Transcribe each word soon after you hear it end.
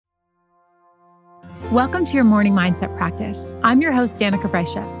Welcome to your morning mindset practice. I'm your host, Danica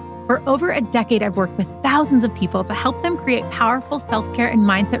Breisha. For over a decade, I've worked with thousands of people to help them create powerful self-care and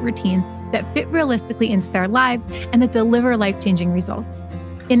mindset routines that fit realistically into their lives and that deliver life-changing results.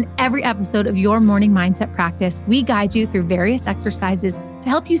 In every episode of your morning mindset practice, we guide you through various exercises to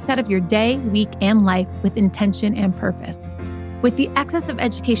help you set up your day, week, and life with intention and purpose. With the excess of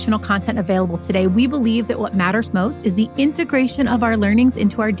educational content available today, we believe that what matters most is the integration of our learnings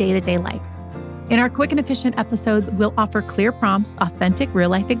into our day-to-day life. In our quick and efficient episodes, we'll offer clear prompts, authentic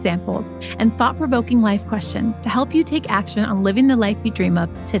real-life examples, and thought-provoking life questions to help you take action on living the life you dream of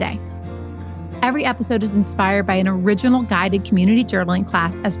today. Every episode is inspired by an original guided community journaling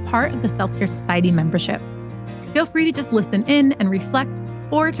class as part of the Self-Care Society membership. Feel free to just listen in and reflect,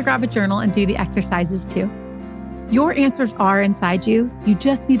 or to grab a journal and do the exercises too. Your answers are inside you. You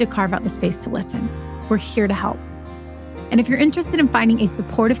just need to carve out the space to listen. We're here to help. And if you're interested in finding a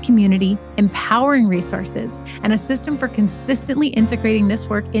supportive community, empowering resources, and a system for consistently integrating this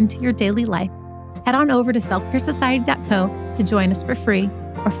work into your daily life, head on over to selfcaresociety.co to join us for free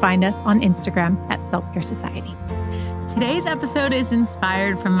or find us on Instagram at Self-Care Society. Today's episode is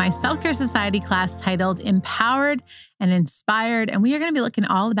inspired from my Self-Care Society class titled Empowered and Inspired. And we are going to be looking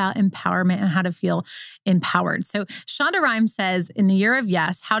all about empowerment and how to feel empowered. So Shonda Rhimes says, in the year of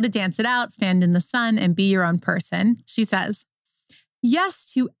yes, how to dance it out, stand in the sun, and be your own person. She says, yes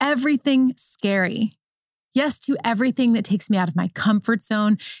to everything scary. Yes to everything that takes me out of my comfort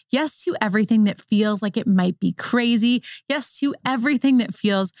zone. Yes to everything that feels like it might be crazy. Yes to everything that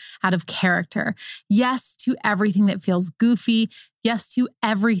feels out of character. Yes to everything that feels goofy. Yes to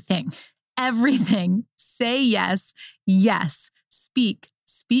everything. Everything. Say yes. Yes. Speak.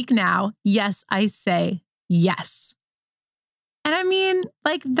 Speak now. Yes, I say yes. And I mean,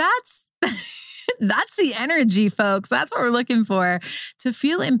 like that's the energy, folks. That's what we're looking for, to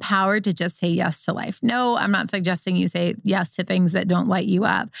feel empowered to just say yes to life. No, I'm not suggesting you say yes to things that don't light you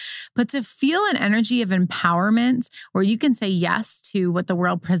up, but to feel an energy of empowerment where you can say yes to what the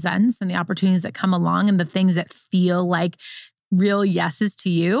world presents and the opportunities that come along and the things that feel like real yeses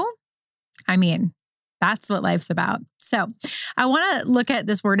to you. I mean, that's what life's about. So I want to look at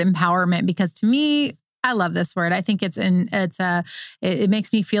this word empowerment because to me, I love this word. I think it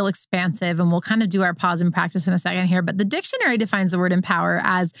makes me feel expansive, and we'll kind of do our pause and practice in a second here. But the dictionary defines the word empower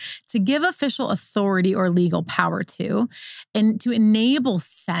as to give official authority or legal power to, and to enable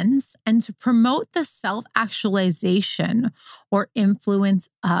sense and to promote the self-actualization or influence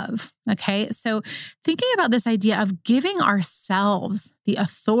of. Okay. So thinking about this idea of giving ourselves the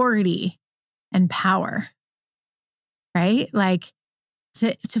authority and power, right? Like,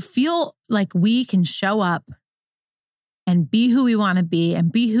 to feel like we can show up and be who we want to be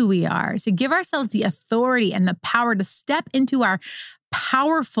and be who we are, to give ourselves the authority and the power to step into our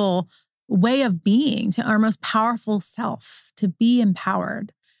powerful way of being, to our most powerful self, to be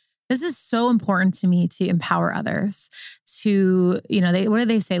empowered. This is so important to me, to empower others, to, what do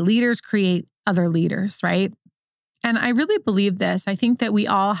they say? Leaders create other leaders, right? And I really believe this. I think that we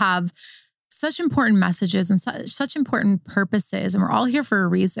all have such important messages and such important purposes, and we're all here for a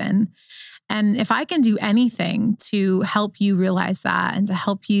reason. And if I can do anything to help you realize that and to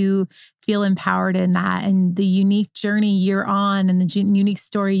help you feel empowered in that and the unique journey you're on and the unique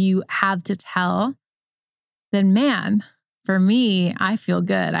story you have to tell, then man, for me, I feel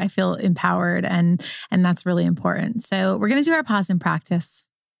good. I feel empowered, and that's really important. So we're going to do our pause and practice.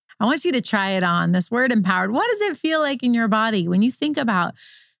 I want you to try it on. This word empowered. What does it feel like in your body when you think about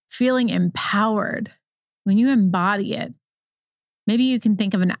feeling empowered, when you embody it? Maybe you can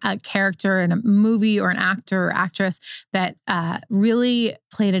think of a character in a movie or an actor or actress that really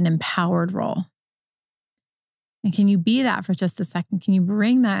played an empowered role. And can you be that for just a second? Can you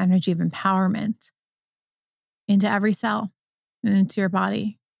bring that energy of empowerment into every cell and into your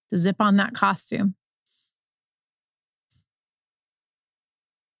body, to zip on that costume?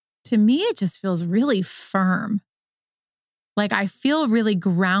 To me, it just feels really firm. Like I feel really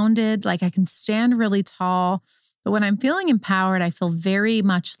grounded, like I can stand really tall. But when I'm feeling empowered, I feel very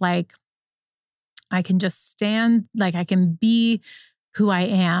much like I can just stand, like I can be who I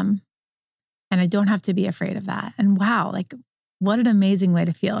am. And I don't have to be afraid of that. And wow, like what an amazing way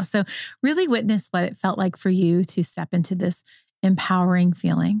to feel. So really witness what it felt like for you to step into this empowering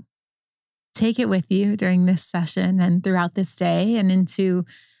feeling. Take it with you during this session and throughout this day and into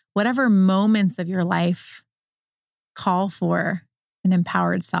whatever moments of your life call for an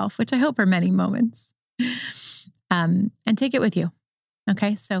empowered self, which I hope are many moments. And take it with you.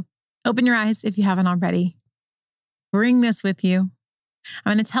 Okay, so open your eyes if you haven't already. Bring this with you.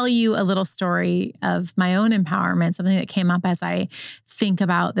 I'm going to tell you a little story of my own empowerment, something that came up as I think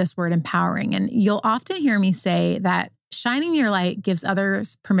about this word empowering. And you'll often hear me say that shining your light gives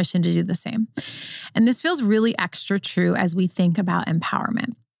others permission to do the same. And this feels really extra true as we think about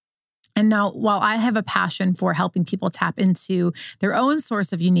empowerment. And now, while I have a passion for helping people tap into their own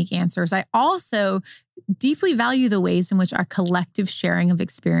source of unique answers, I also deeply value the ways in which our collective sharing of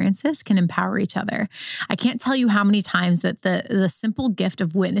experiences can empower each other. I can't tell you how many times that the simple gift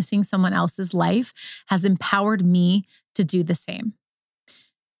of witnessing someone else's life has empowered me to do the same.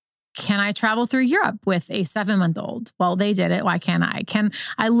 Can I travel through Europe with a 7-month-old? Well, they did it. Why can't I? Can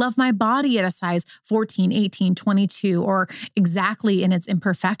I love my body at a size 14, 18, 22, or exactly in its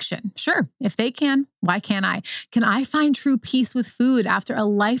imperfection? Sure. If they can, why can't I? Can I find true peace with food after a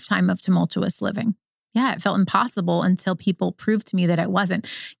lifetime of tumultuous living? Yeah, it felt impossible until people proved to me that it wasn't.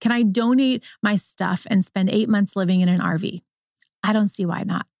 Can I donate my stuff and spend 8 months living in an RV? I don't see why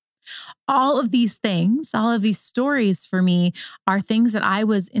not. All of these things, all of these stories for me are things that I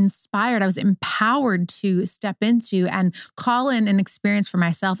was inspired, I was empowered to step into and call in and experience for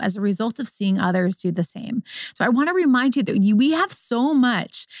myself as a result of seeing others do the same. So I want to remind you that we have so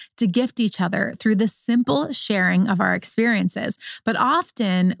much to gift each other through the simple sharing of our experiences, but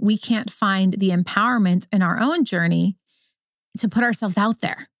often we can't find the empowerment in our own journey to put ourselves out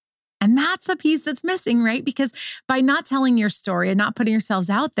there. And that's a piece that's missing, right? Because by not telling your story and not putting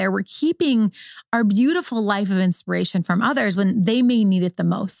yourselves out there, we're keeping our beautiful life of inspiration from others when they may need it the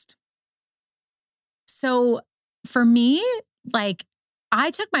most. So for me, I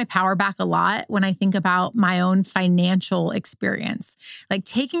took my power back a lot when I think about my own financial experience,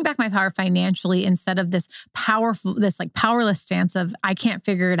 taking back my power financially instead of this powerless stance of, I can't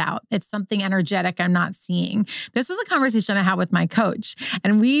figure it out. It's something energetic I'm not seeing. This was a conversation I had with my coach,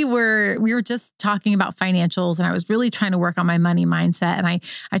 and we were just talking about financials, and I was really trying to work on my money mindset. And I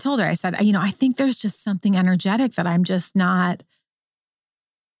told her, I said, I think there's just something energetic that I'm just not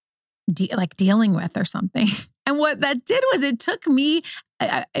dealing with or something. And what that did was it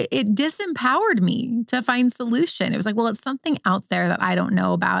disempowered me to find solution. It was well, it's something out there that I don't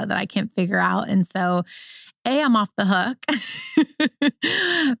know about, that I can't figure out. And so A, I'm off the hook,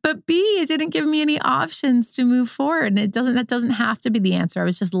 but B, it didn't give me any options to move forward. And that doesn't have to be the answer. I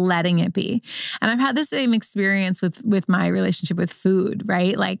was just letting it be. And I've had the same experience with my relationship with food,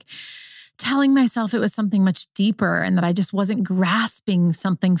 right? Telling myself it was something much deeper and that I just wasn't grasping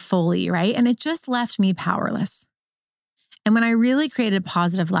something fully, right? And it just left me powerless. And when I really created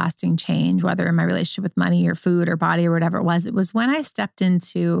positive, lasting change, whether in my relationship with money or food or body or whatever it was when I stepped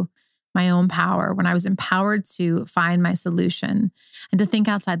into my own power, when I was empowered to find my solution and to think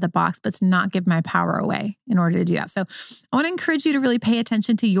outside the box, but to not give my power away in order to do that. So I want to encourage you to really pay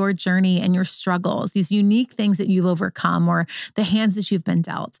attention to your journey and your struggles, these unique things that you've overcome or the hands that you've been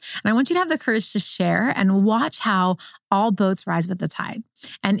dealt. And I want you to have the courage to share and watch how all boats rise with the tide.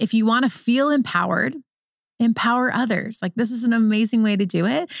 And if you want to feel empowered, empower others. This is an amazing way to do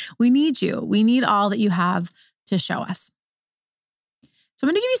it. We need you. We need all that you have to show us. So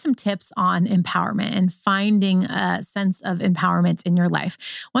I'm going to give you some tips on empowerment and finding a sense of empowerment in your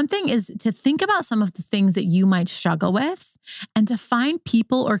life. One thing is to think about some of the things that you might struggle with and to find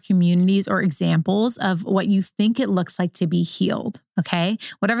people or communities or examples of what you think it looks like to be healed, okay?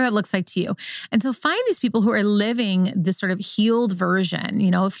 Whatever that looks like to you. And so find these people who are living this sort of healed version.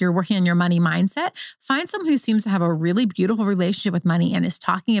 If you're working on your money mindset, find someone who seems to have a really beautiful relationship with money and is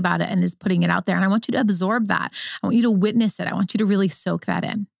talking about it and is putting it out there. And I want you to absorb that. I want you to witness it. I want you to really soak that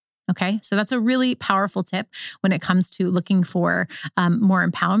in. Okay. So that's a really powerful tip when it comes to looking for more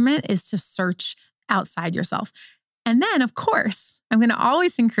empowerment, is to search outside yourself. And then, of course, I'm going to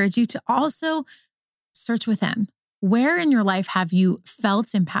always encourage you to also search within. Where in your life have you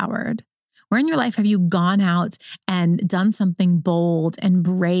felt empowered? Where in your life have you gone out and done something bold and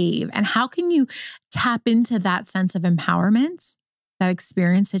brave? And how can you tap into that sense of empowerment, that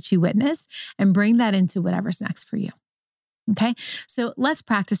experience that you witnessed, and bring that into whatever's next for you? Okay, so let's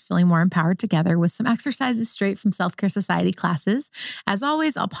practice feeling more empowered together with some exercises straight from Self-Care Society classes. As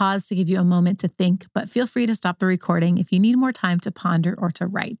always, I'll pause to give you a moment to think, but feel free to stop the recording if you need more time to ponder or to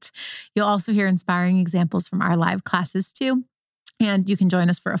write. You'll also hear inspiring examples from our live classes too. And you can join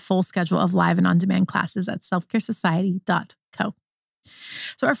us for a full schedule of live and on-demand classes at selfcaresociety.co.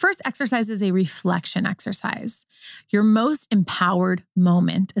 So our first exercise is a reflection exercise. Your most empowered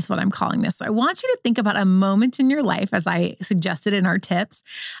moment is what I'm calling this. So I want you to think about a moment in your life, as I suggested in our tips,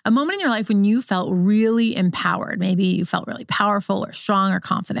 a moment in your life when you felt really empowered. Maybe you felt really powerful or strong or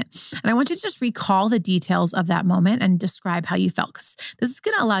confident. And I want you to just recall the details of that moment and describe how you felt, because this is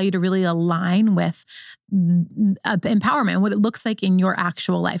going to allow you to really align with empowerment and what it looks like in your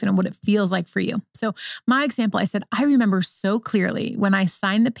actual life and what it feels like for you. So my example, I said, I remember so clearly when I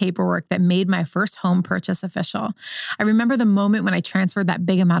signed the paperwork that made my first home purchase official. I remember the moment when I transferred that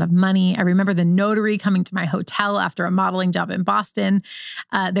big amount of money. I remember the notary coming to my hotel after a modeling job in Boston.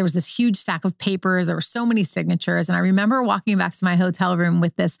 There was this huge stack of papers. There were so many signatures. And I remember walking back to my hotel room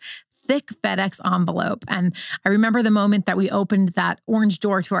with this thick FedEx envelope. And I remember the moment that we opened that orange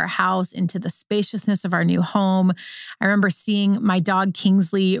door to our house into the spaciousness of our new home. I remember seeing my dog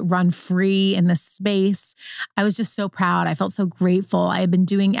Kingsley run free in this space. I was just so proud. I felt so grateful. I had been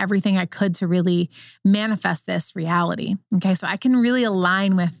doing everything I could to really manifest this reality. Okay, so I can really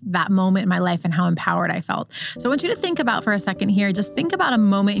align with that moment in my life and how empowered I felt. So I want you to think about for a second here, just think about a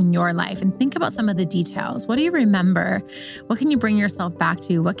moment in your life and think about some of the details. What do you remember? What can you bring yourself back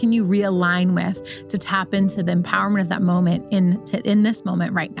to? What can you realign with to tap into the empowerment of that moment in this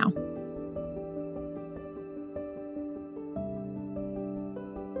moment right now?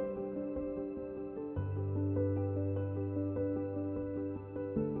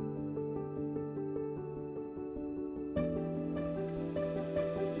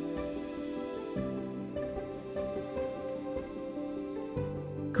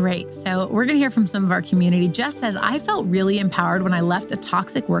 Great. So we're going to hear from some of our community. Jess says, I felt really empowered when I left a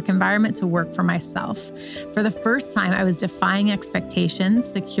toxic work environment to work for myself. For the first time, I was defying expectations,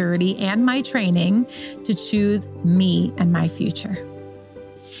 security, and my training to choose me and my future.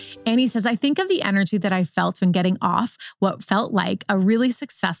 Annie says, I think of the energy that I felt when getting off what felt like a really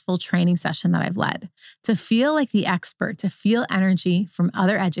successful training session that I've led. To feel like the expert, to feel energy from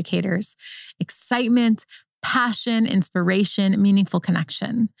other educators, excitement, passion, inspiration, meaningful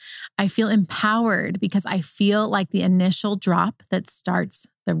connection. I feel empowered because I feel like the initial drop that starts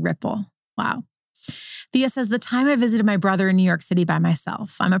the ripple. Wow. Thea says, the time I visited my brother in New York City by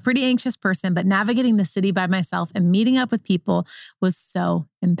myself. I'm a pretty anxious person, but navigating the city by myself and meeting up with people was so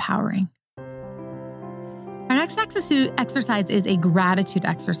empowering. Our next exercise is a gratitude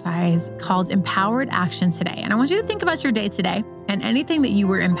exercise called Empowered Action Today. And I want you to think about your day today and anything that you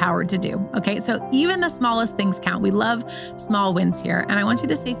were empowered to do. Okay, so even the smallest things count. We love small wins here. And I want you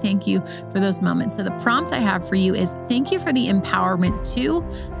to say thank you for those moments. So the prompt I have for you is thank you for the empowerment to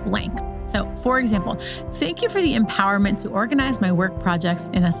blank. So for example, thank you for the empowerment to organize my work projects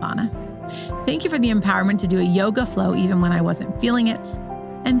in Asana. Thank you for the empowerment to do a yoga flow even when I wasn't feeling it.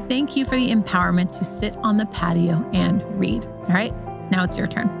 And thank you for the empowerment to sit on the patio and read. All right, now it's your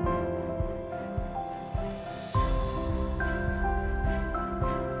turn.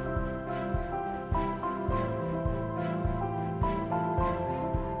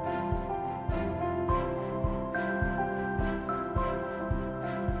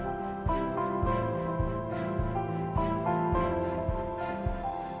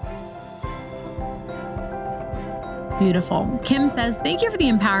 Beautiful. Kim says, thank you for the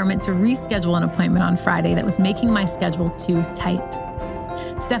empowerment to reschedule an appointment on Friday that was making my schedule too tight.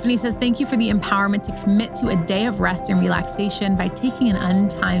 Stephanie says, thank you for the empowerment to commit to a day of rest and relaxation by taking an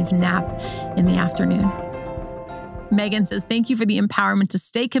untimed nap in the afternoon. Megan says, thank you for the empowerment to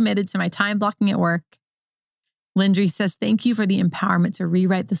stay committed to my time blocking at work. Lindry says, thank you for the empowerment to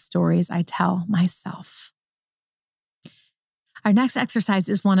rewrite the stories I tell myself. Our next exercise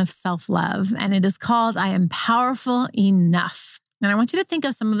is one of self-love, and it is called I Am Powerful Enough. And I want you to think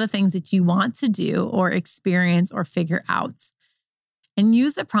of some of the things that you want to do or experience or figure out. And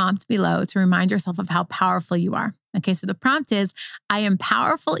use the prompt below to remind yourself of how powerful you are. Okay, so the prompt is, I am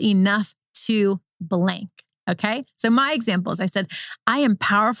powerful enough to blank. Okay, so my examples, I said, I am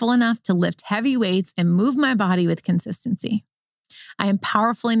powerful enough to lift heavy weights and move my body with consistency. I am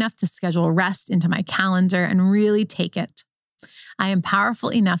powerful enough to schedule rest into my calendar and really take it. I am powerful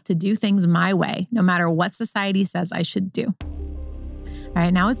enough to do things my way, no matter what society says I should do. All right,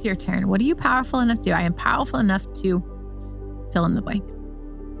 now it's your turn. What are you powerful enough to do? I am powerful enough to fill in the blank.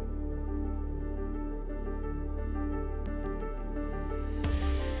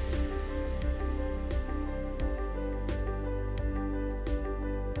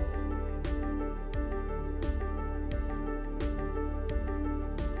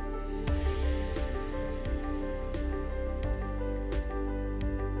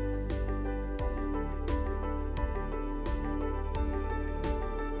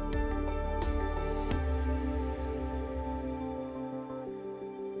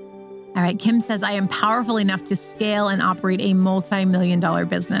 All right, Kim says, I am powerful enough to scale and operate a multi-million-dollar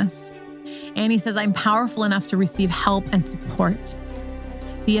business. Annie says, I'm powerful enough to receive help and support.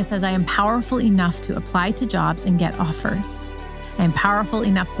 Thea says, I am powerful enough to apply to jobs and get offers. I am powerful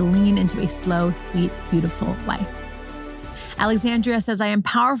enough to lean into a slow, sweet, beautiful life. Alexandria says, I am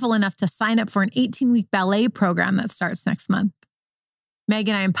powerful enough to sign up for an 18-week ballet program that starts next month.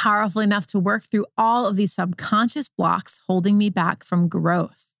 Megan, I am powerful enough to work through all of these subconscious blocks holding me back from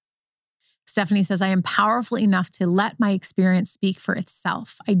growth. Stephanie says, I am powerful enough to let my experience speak for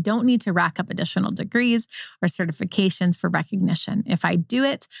itself. I don't need to rack up additional degrees or certifications for recognition. If I do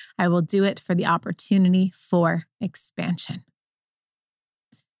it, I will do it for the opportunity for expansion.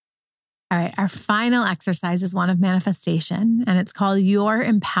 All right, our final exercise is one of manifestation, and it's called Your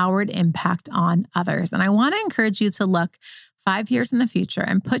Empowered Impact on Others. And I want to encourage you to look 5 years in the future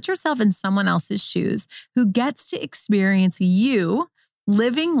and put yourself in someone else's shoes who gets to experience you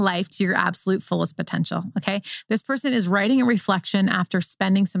living life to your absolute fullest potential, okay? This person is writing a reflection after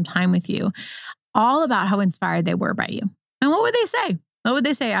spending some time with you, all about how inspired they were by you. And what would they say? What would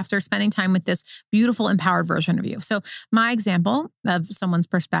they say after spending time with this beautiful, empowered version of you? So my example of someone's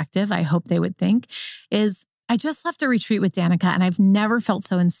perspective, I hope they would think, is I just left a retreat with Danica and I've never felt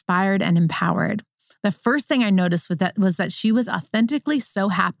so inspired and empowered. The first thing I noticed was that she was authentically so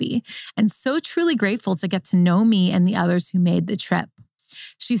happy and so truly grateful to get to know me and the others who made the trip.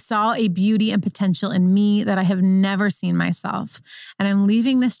 She saw a beauty and potential in me that I have never seen myself. And I'm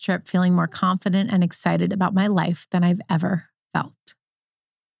leaving this trip feeling more confident and excited about my life than I've ever felt.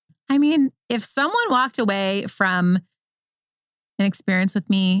 I mean, if someone walked away from an experience with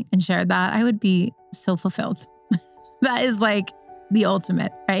me and shared that, I would be so fulfilled. That is like the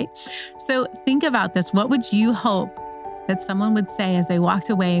ultimate, right? So think about this. What would you hope that someone would say as they walked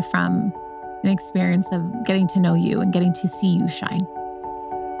away from an experience of getting to know you and getting to see you shine?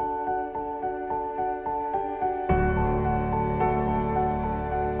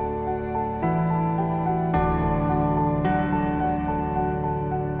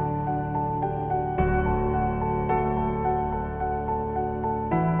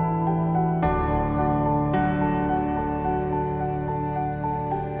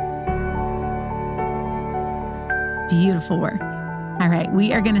 Beautiful work. All right,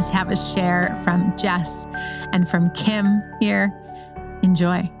 we are going to have a share from Jess and from Kim here.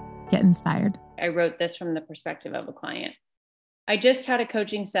 Enjoy. Get inspired. I wrote this from the perspective of a client. I just had a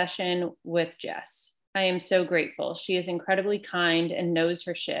coaching session with Jess. I am so grateful. She is incredibly kind and knows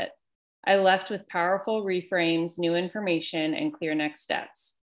her shit. I left with powerful reframes, new information, and clear next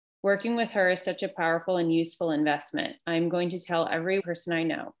steps. Working with her is such a powerful and useful investment. I'm going to tell every person I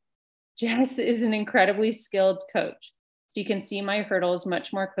know. Jess is an incredibly skilled coach. She can see my hurdles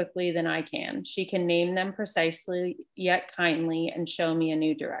much more quickly than I can. She can name them precisely yet kindly and show me a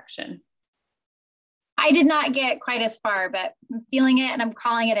new direction. I did not get quite as far, but I'm feeling it and I'm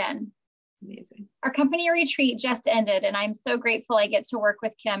calling it in. Amazing. Our company retreat just ended, and I'm so grateful I get to work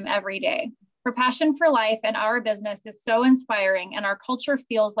with Kim every day. Her passion for life and our business is so inspiring, and our culture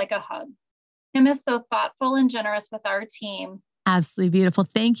feels like a hug. Kim is so thoughtful and generous with our team. Absolutely beautiful.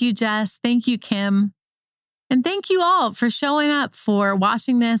 Thank you, Jess. Thank you, Kim. And thank you all for showing up, for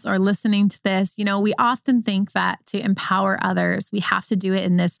watching this or listening to this. You know, we often think that to empower others, we have to do it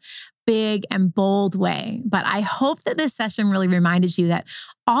in this big and bold way. But I hope that this session really reminded you that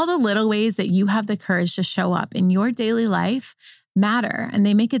all the little ways that you have the courage to show up in your daily life matter, and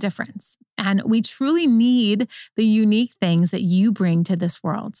they make a difference. And we truly need the unique things that you bring to this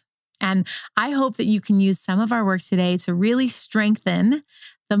world. And I hope that you can use some of our work today to really strengthen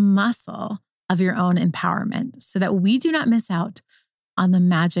the muscle of your own empowerment so that we do not miss out on the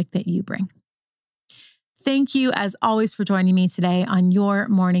magic that you bring. Thank you, as always, for joining me today on your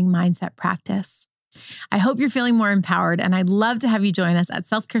morning mindset practice. I hope you're feeling more empowered, and I'd love to have you join us at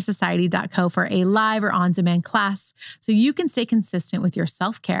selfcaresociety.co for a live or on-demand class so you can stay consistent with your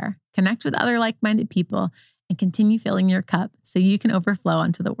self-care, connect with other like-minded people, and continue filling your cup so you can overflow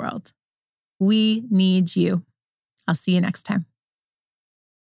onto the world. We need you. I'll see you next time.